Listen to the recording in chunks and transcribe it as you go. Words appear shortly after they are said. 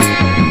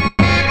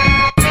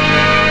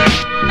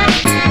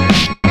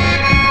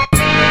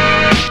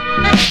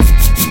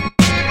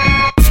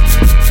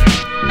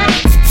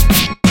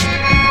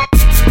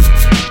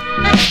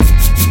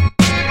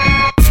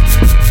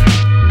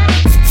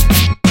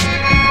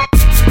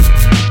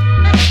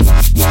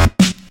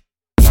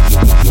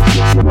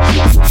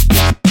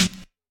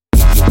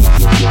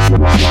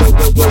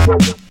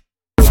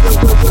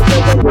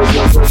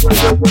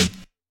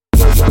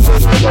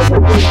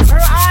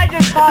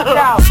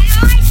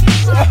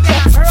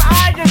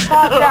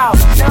popped out.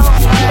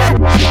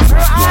 Her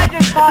eye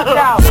just popped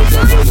out. Her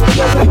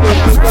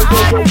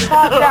eye just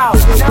popped out.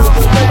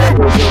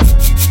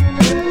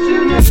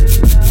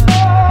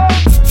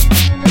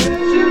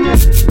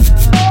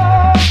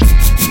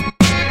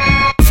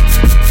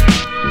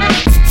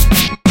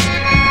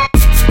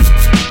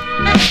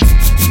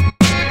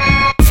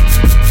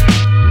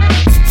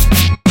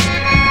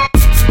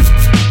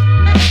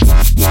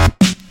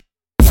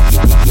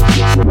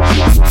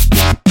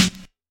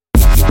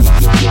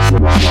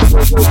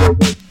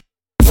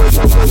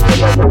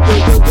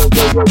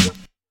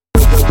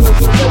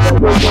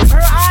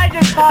 Her eye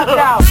just popped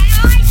out.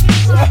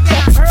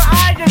 Her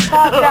eye just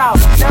popped out.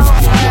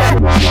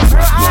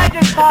 Her eye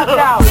just popped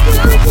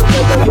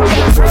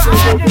out.